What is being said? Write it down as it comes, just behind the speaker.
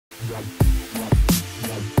Hey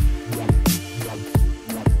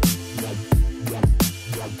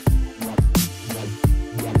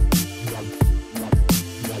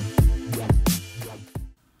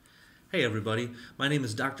everybody, my name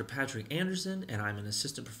is Dr. Patrick Anderson and I'm an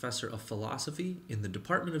assistant professor of philosophy in the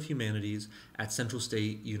Department of Humanities at Central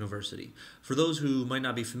State University. For those who might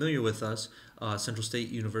not be familiar with us, Central State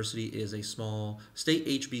University is a small state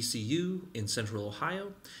HBCU in Central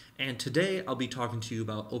Ohio, and today I'll be talking to you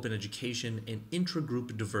about open education and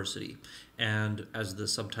intragroup diversity. And as the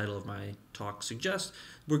subtitle of my talk suggests,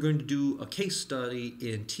 we're going to do a case study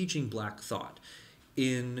in teaching Black thought.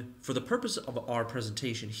 For the purpose of our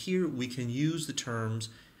presentation here, we can use the terms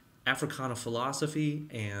Africana philosophy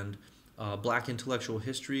and Black intellectual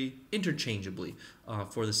history interchangeably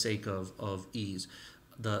for the sake of ease.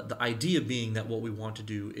 The idea being that what we want to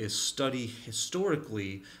do is study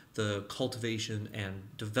historically the cultivation and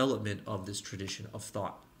development of this tradition of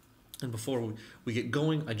thought. And before we get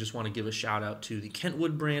going, I just want to give a shout out to the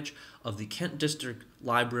Kentwood branch of the Kent District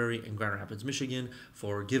Library in Grand Rapids, Michigan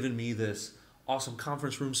for giving me this awesome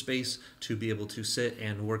conference room space to be able to sit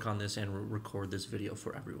and work on this and record this video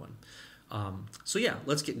for everyone. So yeah,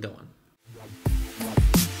 let's get going.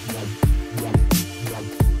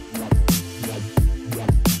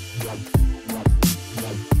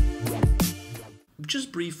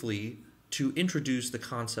 Just briefly, to introduce the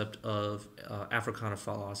concept of Africana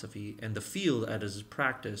philosophy and the field as it is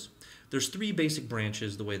practiced, there's three basic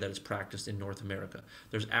branches the way that it's practiced in North America.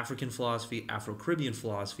 There's African philosophy, Afro-Caribbean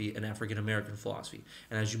philosophy, and African-American philosophy.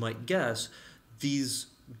 And as you might guess, these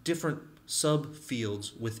different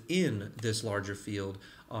subfields within this larger field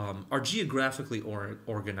are geographically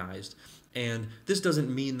organized. And this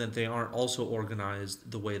doesn't mean that they aren't also organized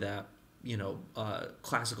the way that,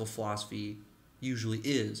 classical philosophy usually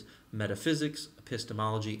is. Metaphysics,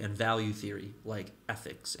 epistemology, and value theory, like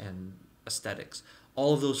ethics and aesthetics.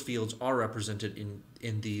 All of those fields are represented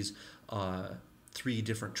in these three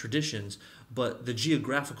different traditions, but the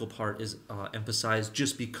geographical part is emphasized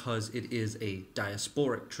just because it is a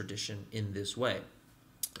diasporic tradition in this way.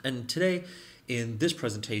 And today, in this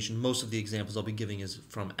presentation, most of the examples I'll be giving is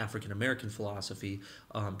from African American philosophy,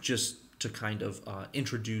 just to kind of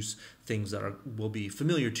introduce things that will be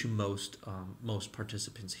familiar to most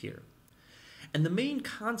participants here. And the main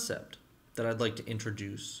concept that I'd like to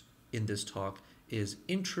introduce in this talk is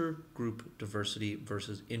intergroup diversity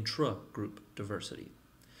versus intragroup diversity.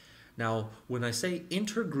 Now, when I say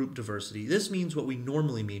intergroup diversity, this means what we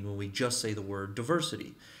normally mean when we just say the word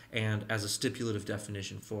diversity. And as a stipulative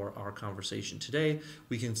definition for our conversation today,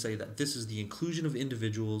 we can say that this is the inclusion of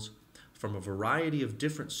individuals from a variety of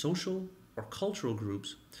different social or cultural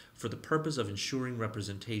groups for the purpose of ensuring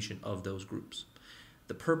representation of those groups.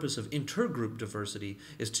 The purpose of intergroup diversity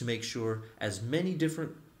is to make sure as many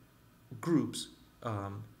different groups,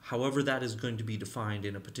 however that is going to be defined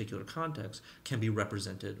in a particular context, can be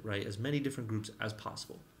represented, right? As many different groups as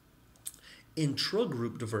possible.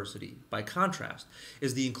 Intragroup diversity, by contrast,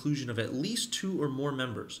 is the inclusion of at least two or more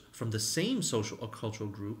members from the same social or cultural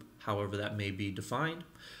group, however that may be defined,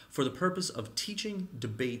 for the purpose of teaching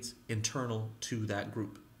debates internal to that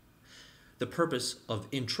group. The purpose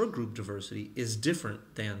of intragroup diversity is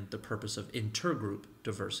different than the purpose of intergroup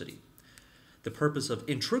diversity. The purpose of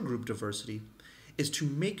intragroup diversity is to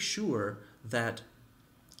make sure that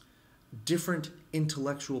different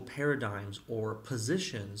intellectual paradigms or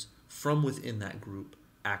positions from within that group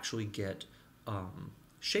actually get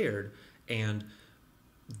shared, and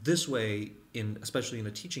this way, especially in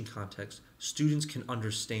a teaching context, students can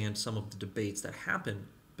understand some of the debates that happen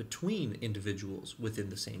between individuals within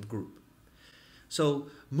the same group. So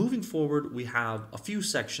moving forward, we have a few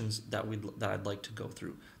sections that I'd like to go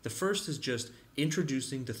through. The first is just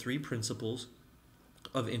introducing the three principles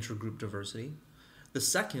of intergroup diversity. The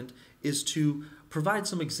second is to provide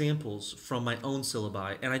some examples from my own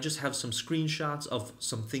syllabi, and I just have some screenshots of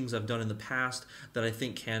some things I've done in the past that I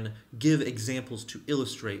think can give examples to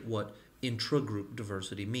illustrate what intragroup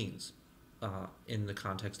diversity means in the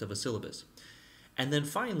context of a syllabus. And then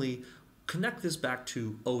finally, connect this back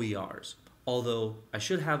to OERs. Although I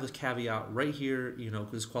should have this caveat right here,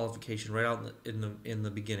 this qualification right out in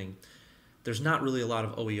the beginning. There's not really a lot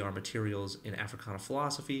of OER materials in Africana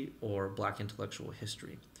philosophy or Black intellectual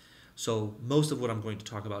history. So most of what I'm going to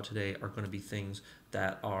talk about today are going to be things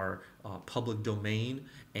that are public domain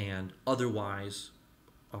and otherwise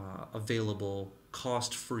available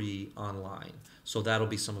cost-free online. So that'll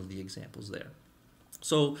be some of the examples there.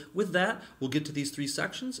 So with that, we'll get to these three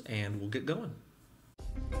sections and we'll get going.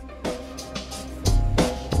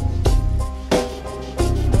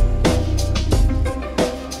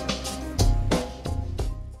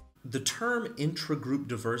 the term intragroup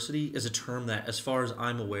diversity is a term that, as far as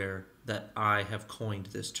I'm aware, that I have coined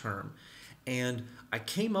this term. And I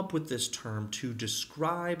came up with this term to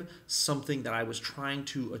describe something that I was trying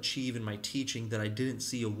to achieve in my teaching that I didn't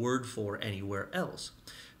see a word for anywhere else.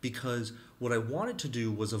 Because what I wanted to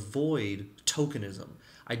do was avoid tokenism.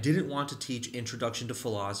 I didn't want to teach Introduction to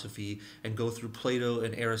Philosophy and go through Plato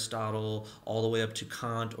and Aristotle all the way up to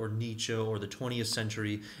Kant or Nietzsche or the 20th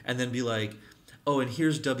century and then be like, oh, and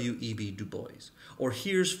here's W.E.B. Du Bois, or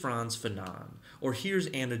here's Franz Fanon, or here's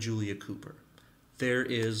Anna Julia Cooper. There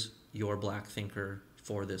is your black thinker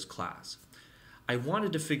for this class. I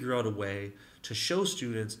wanted to figure out a way to show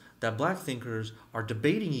students that black thinkers are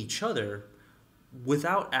debating each other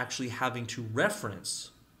without actually having to reference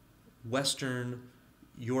Western,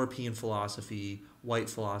 European philosophy, white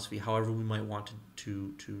philosophy, however we might want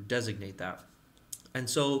to designate that. And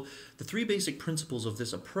so the three basic principles of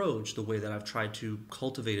this approach, the way that I've tried to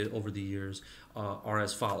cultivate it over the years, are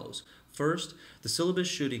as follows. First, the syllabus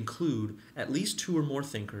should include at least two or more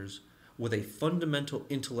thinkers with a fundamental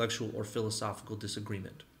intellectual or philosophical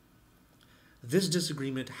disagreement. This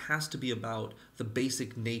disagreement has to be about the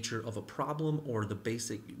basic nature of a problem, or the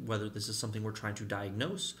basic, whether this is something we're trying to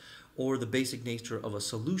diagnose, or the basic nature of a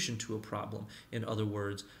solution to a problem. In other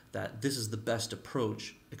words, that this is the best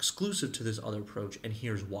approach exclusive to this other approach, and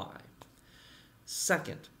here's why.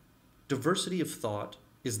 Second, diversity of thought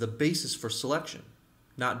is the basis for selection,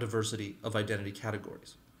 not diversity of identity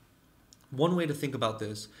categories. One way to think about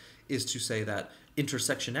this is to say that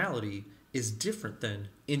intersectionality is different than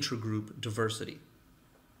intragroup diversity.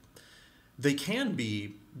 They can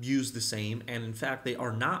be used the same, and in fact they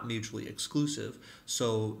are not mutually exclusive.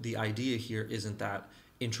 So the idea here isn't that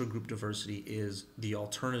intragroup diversity is the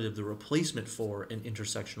alternative, the replacement for an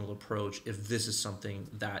intersectional approach if this is something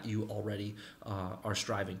that you already are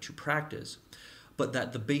striving to practice, but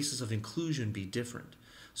that the basis of inclusion be different.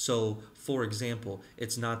 So, for example,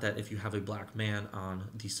 it's not that if you have a black man on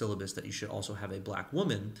the syllabus that you should also have a black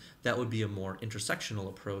woman. That would be a more intersectional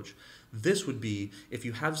approach. This would be if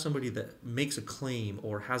you have somebody that makes a claim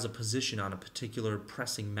or has a position on a particular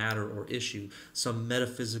pressing matter or issue, some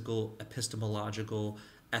metaphysical, epistemological,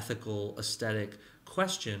 ethical, aesthetic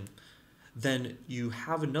question, then you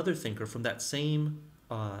have another thinker from that same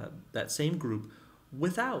group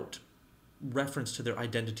without reference to their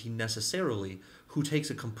identity necessarily, who takes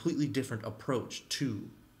a completely different approach to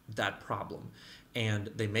that problem. And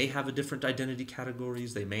they may have a different identity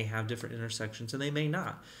categories, they may have different intersections, and they may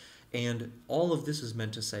not. And all of this is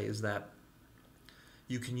meant to say is that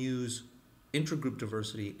you can use intragroup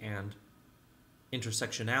diversity and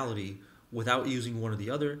intersectionality without using one or the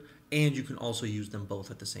other, and you can also use them both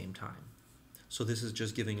at the same time. So this is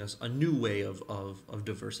just giving us a new way of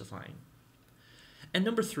diversifying. And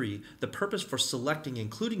number three, the purpose for selecting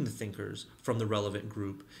including the thinkers from the relevant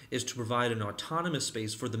group is to provide an autonomous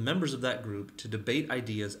space for the members of that group to debate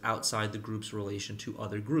ideas outside the group's relation to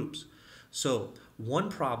other groups. So one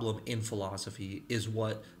problem in philosophy is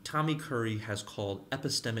what Tommy Curry has called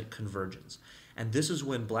epistemic convergence. And this is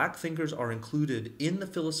when black thinkers are included in the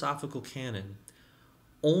philosophical canon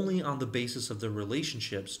only on the basis of their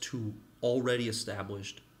relationships to already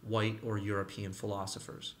established white or European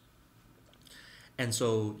philosophers. And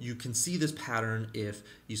so you can see this pattern if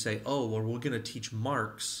you say, oh, well, we're going to teach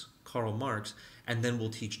Marx, Karl Marx, and then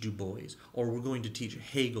we'll teach Du Bois. Or we're going to teach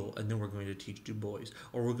Hegel, and then we're going to teach Du Bois.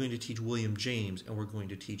 Or we're going to teach William James, and we're going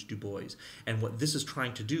to teach Du Bois. And what this is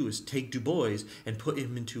trying to do is take Du Bois and put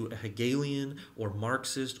him into a Hegelian or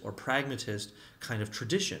Marxist or pragmatist kind of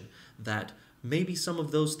tradition that maybe some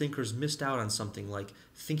of those thinkers missed out on something like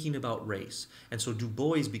thinking about race. And so Du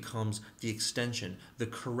Bois becomes the extension, the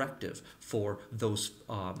corrective for those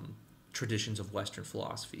traditions of Western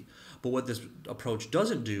philosophy. But what this approach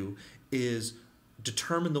doesn't do is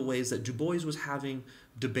determine the ways that Du Bois was having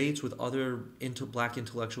debates with other black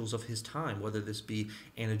intellectuals of his time, whether this be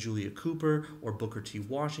Anna Julia Cooper or Booker T.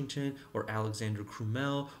 Washington or Alexander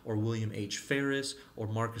Crummell or William H. Ferris or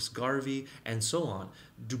Marcus Garvey and so on.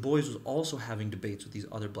 Du Bois was also having debates with these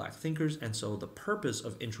other black thinkers, and so the purpose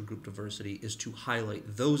of intragroup diversity is to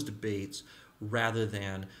highlight those debates rather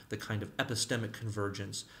than the kind of epistemic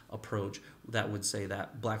convergence approach that would say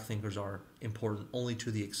that black thinkers are important only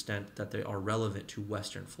to the extent that they are relevant to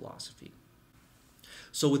Western philosophy.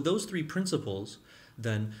 So with those three principles,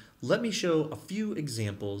 then let me show a few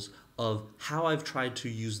examples of how I've tried to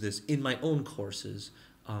use this in my own courses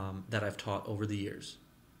that I've taught over the years.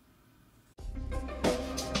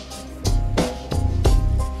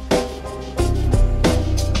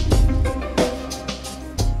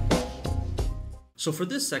 So for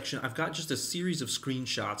this section, I've got just a series of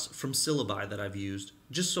screenshots from syllabi that I've used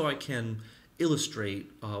just so I can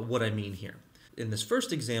illustrate what I mean here. In this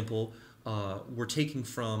first example, we're taking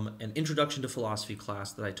from an Introduction to Philosophy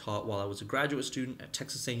class that I taught while I was a graduate student at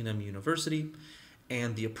Texas A&M University.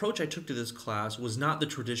 And the approach I took to this class was not the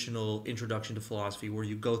traditional Introduction to Philosophy where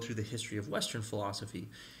you go through the history of Western philosophy.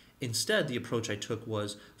 Instead, the approach I took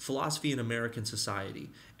was philosophy in American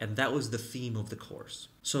society, and that was the theme of the course.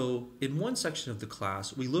 So in one section of the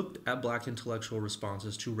class, we looked at Black intellectual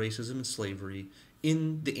responses to racism and slavery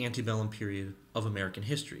in the antebellum period of American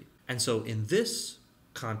history. And so in this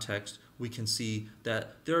context, we can see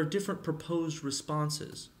that there are different proposed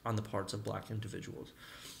responses on the parts of Black individuals.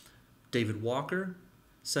 David Walker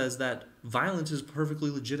says that violence is a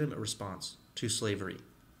perfectly legitimate response to slavery.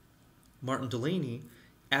 Martin Delany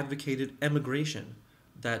advocated emigration,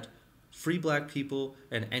 that free Black people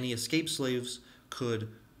and any escaped slaves could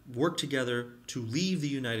work together to leave the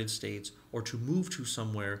United States or to move to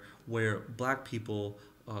somewhere where Black people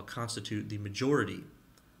constitute the majority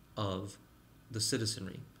of the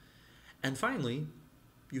citizenry. And finally,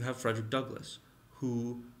 you have Frederick Douglass,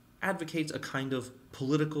 who advocates a kind of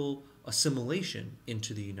political assimilation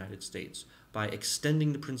into the United States by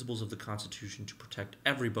extending the principles of the Constitution to protect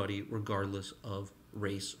everybody regardless of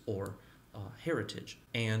race or heritage.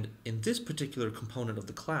 And in this particular component of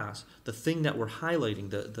the class, the thing that we're highlighting,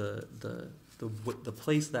 the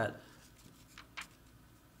place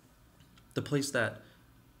that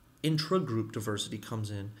intragroup diversity comes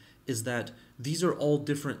in, is that these are all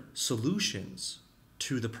different solutions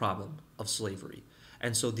to the problem of slavery.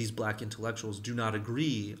 And so these Black intellectuals do not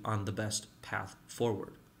agree on the best path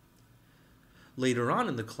forward. Later on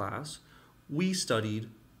in the class, we studied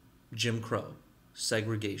Jim Crow,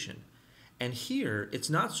 segregation. And here, it's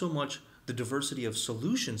not so much the diversity of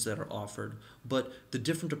solutions that are offered, but the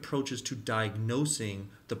different approaches to diagnosing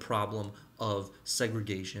the problem of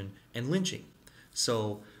segregation and lynching.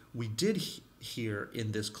 So we did hear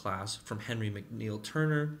in this class from Henry McNeil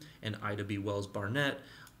Turner and Ida B. Wells Barnett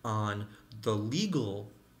on the legal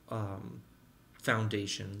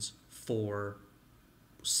foundations for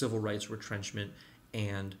civil rights retrenchment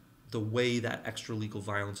and the way that extralegal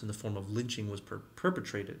violence in the form of lynching was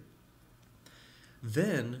perpetrated.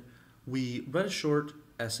 Then we read a short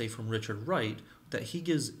essay from Richard Wright that he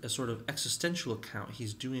gives a sort of existential account.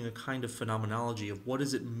 He's doing a kind of phenomenology of what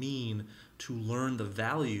does it mean to learn the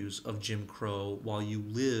values of Jim Crow while you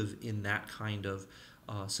live in that kind of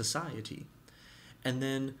society. And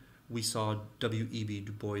then we saw W.E.B.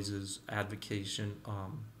 Du Bois's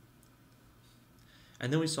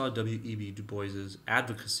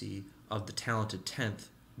advocacy of the talented tenth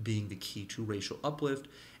being the key to racial uplift.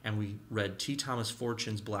 And we read T. Thomas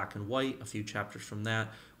Fortune's Black and White, a few chapters from that,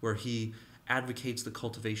 where he advocates the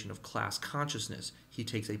cultivation of class consciousness. He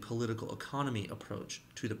takes a political economy approach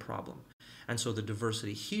to the problem. And so the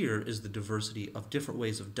diversity here is the diversity of different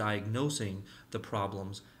ways of diagnosing the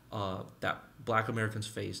problems that Black Americans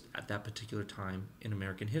faced at that particular time in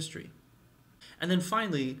American history. And then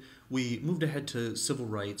finally, we moved ahead to civil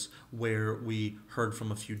rights, where we heard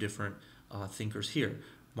from a few different thinkers here.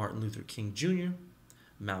 Martin Luther King Jr.,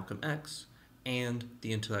 Malcolm X, and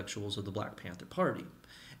the intellectuals of the Black Panther Party.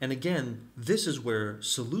 And again, this is where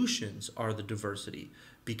solutions are the diversity,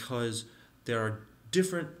 because there are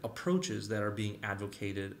different approaches that are being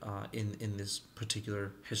advocated in this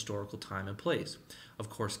particular historical time and place. Of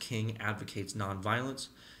course, King advocates nonviolence,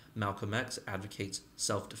 Malcolm X advocates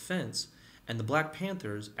self-defense, and the Black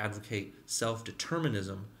Panthers advocate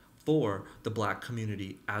self-determinism for the Black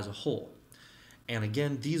community as a whole. And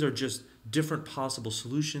again, these are just different possible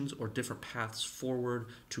solutions or different paths forward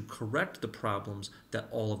to correct the problems that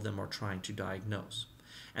all of them are trying to diagnose.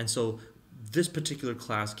 And so this particular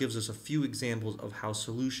class gives us a few examples of how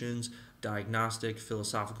solutions, diagnostic,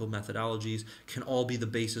 philosophical methodologies can all be the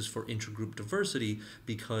basis for intergroup diversity,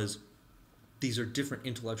 because these are different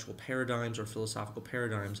intellectual paradigms or philosophical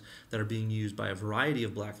paradigms that are being used by a variety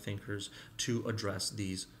of Black thinkers to address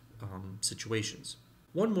these situations.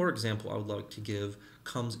 One more example I would like to give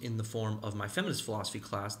comes in the form of my feminist philosophy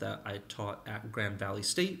class that I taught at Grand Valley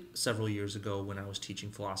State several years ago when I was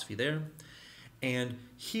teaching philosophy there. And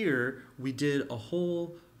here we did a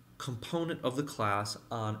whole component of the class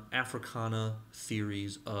on Africana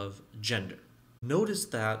theories of gender. Notice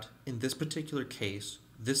that in this particular case,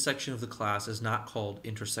 this section of the class is not called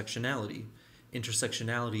intersectionality.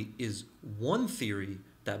 Intersectionality is one theory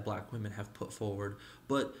that Black women have put forward,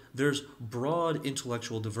 but there's broad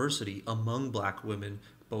intellectual diversity among Black women,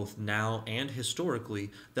 both now and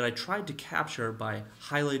historically, that I tried to capture by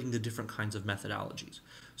highlighting the different kinds of methodologies.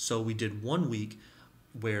 So we did 1 week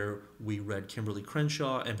where we read Kimberly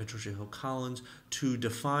Crenshaw and Patricia Hill Collins to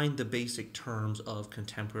define the basic terms of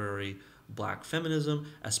contemporary black feminism,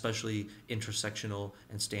 especially intersectional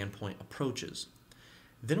and standpoint approaches.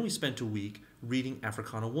 Then we spent a week reading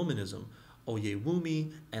Africana Womanism.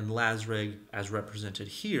 Oyewumi and Lasreg, as represented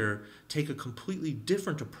here, take a completely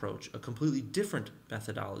different approach, a completely different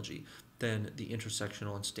methodology than the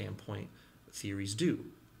intersectional and standpoint theories do.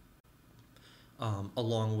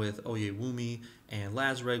 Along with Oyewumi and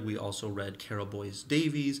Lasreg, we also read Carol Boyce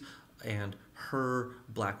Davies and her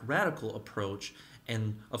black radical approach.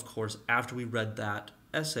 And of course, after we read that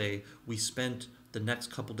essay, we spent the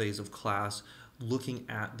next couple days of class looking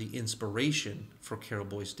at the inspiration for Carol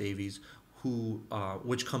Boyce Davies,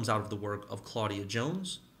 which comes out of the work of Claudia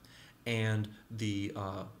Jones and the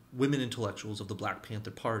women intellectuals of the Black Panther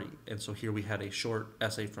Party. And so here we had a short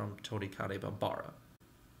essay from Tori Kare Bambara.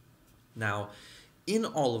 Now, in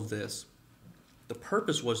all of this, the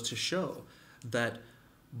purpose was to show that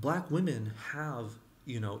black women have,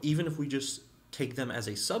 even if we just take them as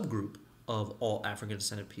a subgroup of all African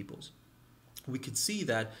descended peoples, we could see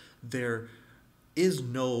that there is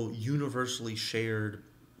no universally shared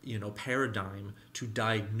paradigm to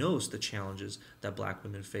diagnose the challenges that black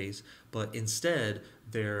women face, but instead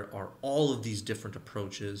there are all of these different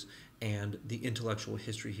approaches, and the intellectual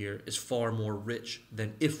history here is far more rich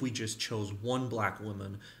than if we just chose one black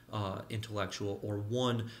woman intellectual or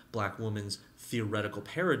one black woman's theoretical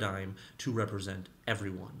paradigm to represent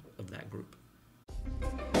everyone of that group.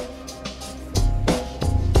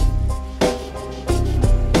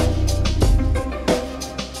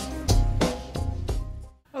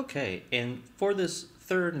 Okay, and for this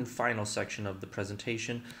third and final section of the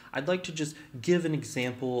presentation, I'd like to just give an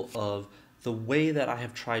example of the way that I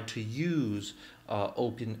have tried to use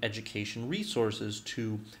open education resources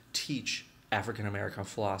to teach African American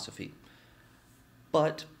philosophy.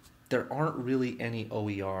 But there aren't really any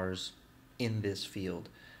OERs in this field,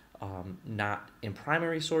 not in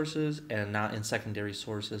primary sources and not in secondary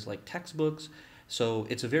sources like textbooks, so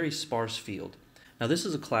it's a very sparse field. Now, this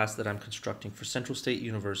is a class that I'm constructing for Central State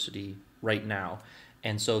University right now,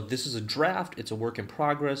 and so this is a draft, it's a work in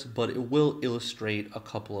progress, but it will illustrate a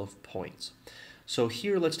couple of points. So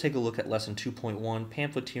here, let's take a look at Lesson 2.1,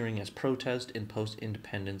 Pamphleteering as Protest in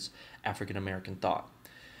Post-Independence African American Thought.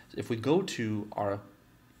 If we go to our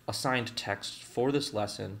assigned text for this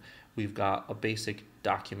lesson, we've got a basic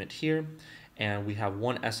document here, and we have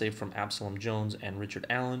one essay from Absalom Jones and Richard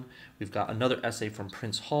Allen. We've got another essay from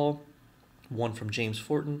Prince Hall, one from James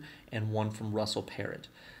Fortin, and one from Russell Parrott.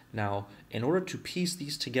 Now, in order to piece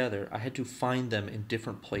these together, I had to find them in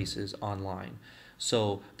different places online.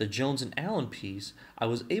 So the Jones and Allen piece, I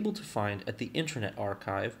was able to find at the Internet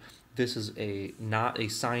Archive. This is not a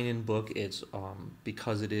sign-in book. It's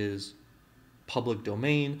because it is public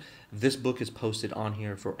domain. This book is posted on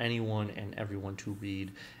here for anyone and everyone to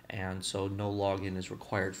read, and so no login is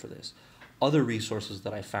required for this. Other resources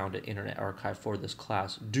that I found at Internet Archive for this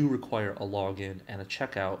class do require a login and a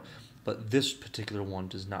checkout, but this particular one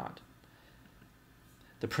does not.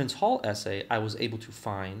 The Prince Hall essay I was able to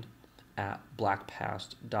find at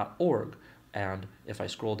blackpast.org, and if I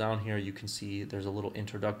scroll down here, you can see there's a little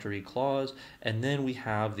introductory clause, and then we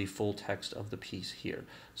have the full text of the piece here.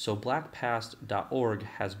 So blackpast.org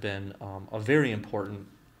has been a very important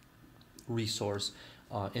resource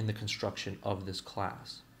in the construction of this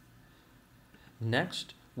class.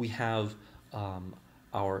 Next, we have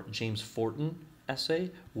our James Fortin essay,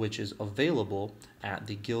 which is available at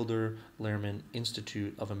the Gilder Lehrman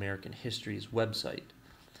Institute of American History's website.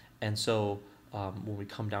 And so when we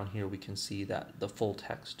come down here, we can see that the full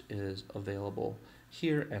text is available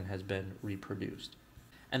here and has been reproduced.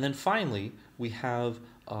 And then finally, we have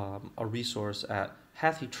a resource at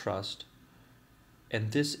HathiTrust,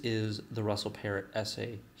 and this is the Russell Parrott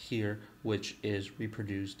essay here, which is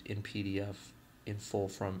reproduced in PDF in full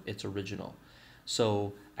from its original.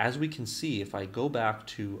 So as we can see, if I go back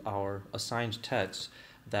to our assigned text,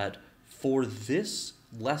 that for this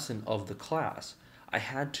lesson of the class, I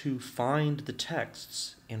had to find the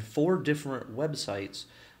texts in 4 different websites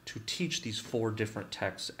to teach these 4 different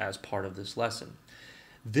texts as part of this lesson.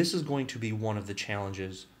 This is going to be one of the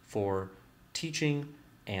challenges for teaching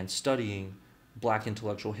and studying Black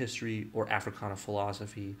intellectual history or Africana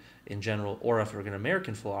philosophy in general, or African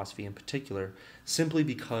American philosophy in particular, simply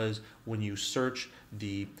because when you search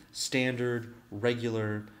the standard,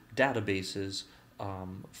 regular databases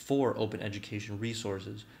for open education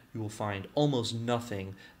resources, you will find almost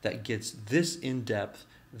nothing that gets this in-depth,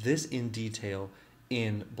 this in detail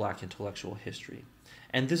in Black intellectual history.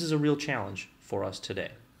 And this is a real challenge for us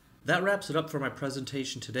today. That wraps it up for my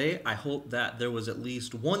presentation today. I hope that there was at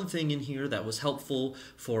least one thing in here that was helpful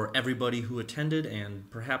for everybody who attended and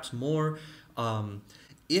perhaps more.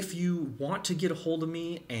 If you want to get a hold of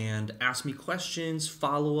me and ask me questions,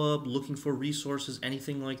 follow up, looking for resources,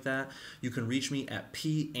 anything like that, you can reach me at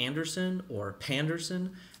panderson or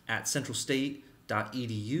panderson at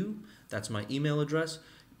centralstate.edu. That's my email address.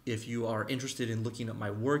 If you are interested in looking at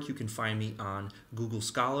my work, you can find me on Google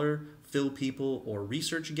Scholar, PhilPeople, or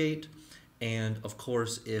ResearchGate. And of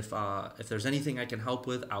course, if there's anything I can help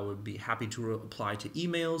with, I would be happy to reply to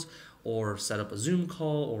emails or set up a Zoom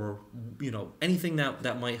call or anything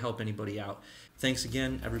that might help anybody out. Thanks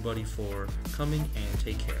again, everybody, for coming, and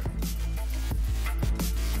take care.